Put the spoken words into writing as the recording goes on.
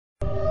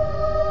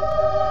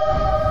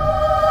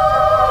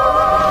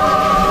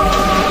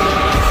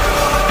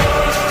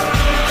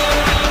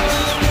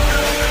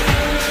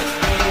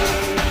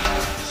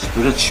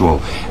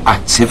sexual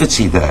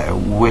activity there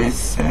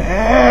with... You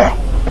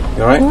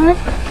alright? Alright.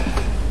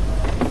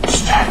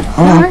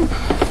 Alright.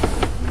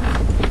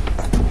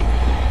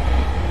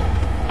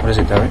 What is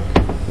it, Derek?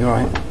 You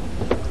alright?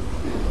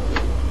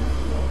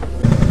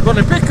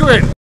 Ronnie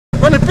Pickering!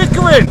 Ronnie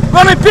Pickering!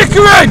 Ronnie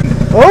Pickering!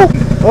 Oh!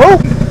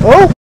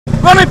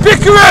 Ronnie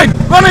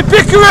Pickering! Ronnie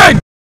Pickering!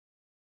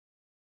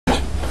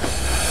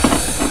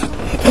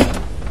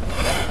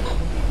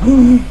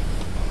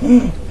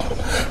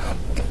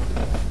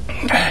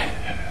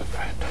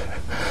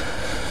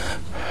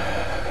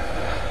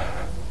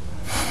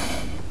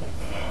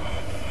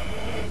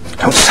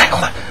 Don't say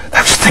all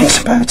those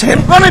things about him.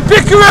 Ronnie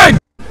Pickering!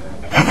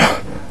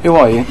 Who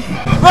are you?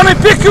 Ronnie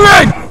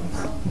Pickering!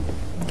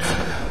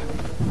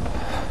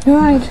 You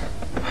alright?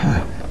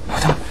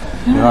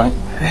 You alright?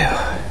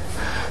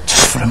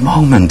 Just for a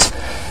moment,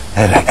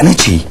 her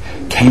energy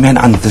came in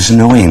and there's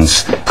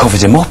annoyance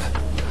covered him up.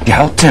 You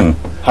helped him.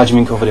 How do you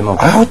mean covered him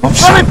up? I hope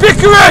so. Ronnie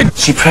Pickering!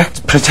 She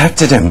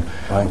protected him.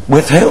 Right.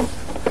 With who?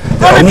 The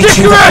Ronnie only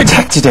two that Pickering!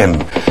 protected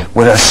him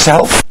were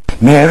herself,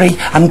 Mary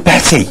and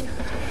Betty.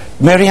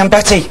 Mary and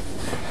Betty.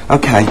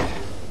 Okay.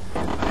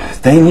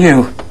 They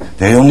knew.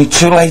 The only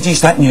two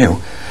ladies that knew.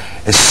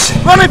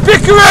 Ronnie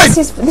Pickering!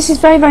 This is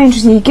very, very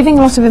interesting. You're giving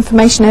a lot of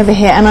information over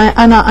here, and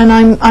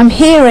I'm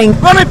hearing.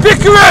 Ronnie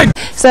Pickering!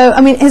 So,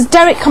 I mean, has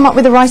Derek come up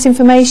with the right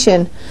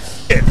information?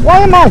 Why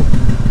am I? Do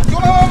you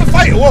want to have a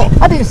fight or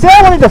what? I didn't say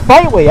I wanted to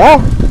fight with you.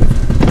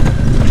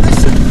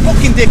 Listen,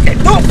 fucking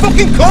dickhead. Don't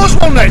fucking cause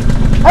one then.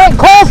 I ain't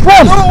caused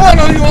one. I don't want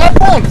to, you have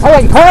one. I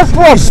ain't caused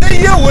one.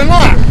 See you and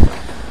that.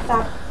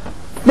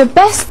 The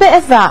best bit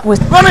of that was.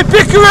 Ronnie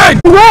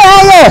Pickering! Where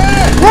are you?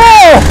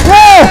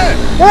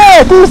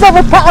 Yeah. Do yourself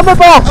a pat on the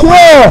back.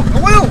 Yeah. I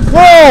will.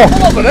 Yeah.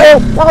 Pull over there.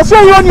 I'll show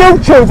you on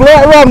YouTube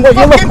later on what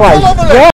you look Fucking pull like. over there. Yeah.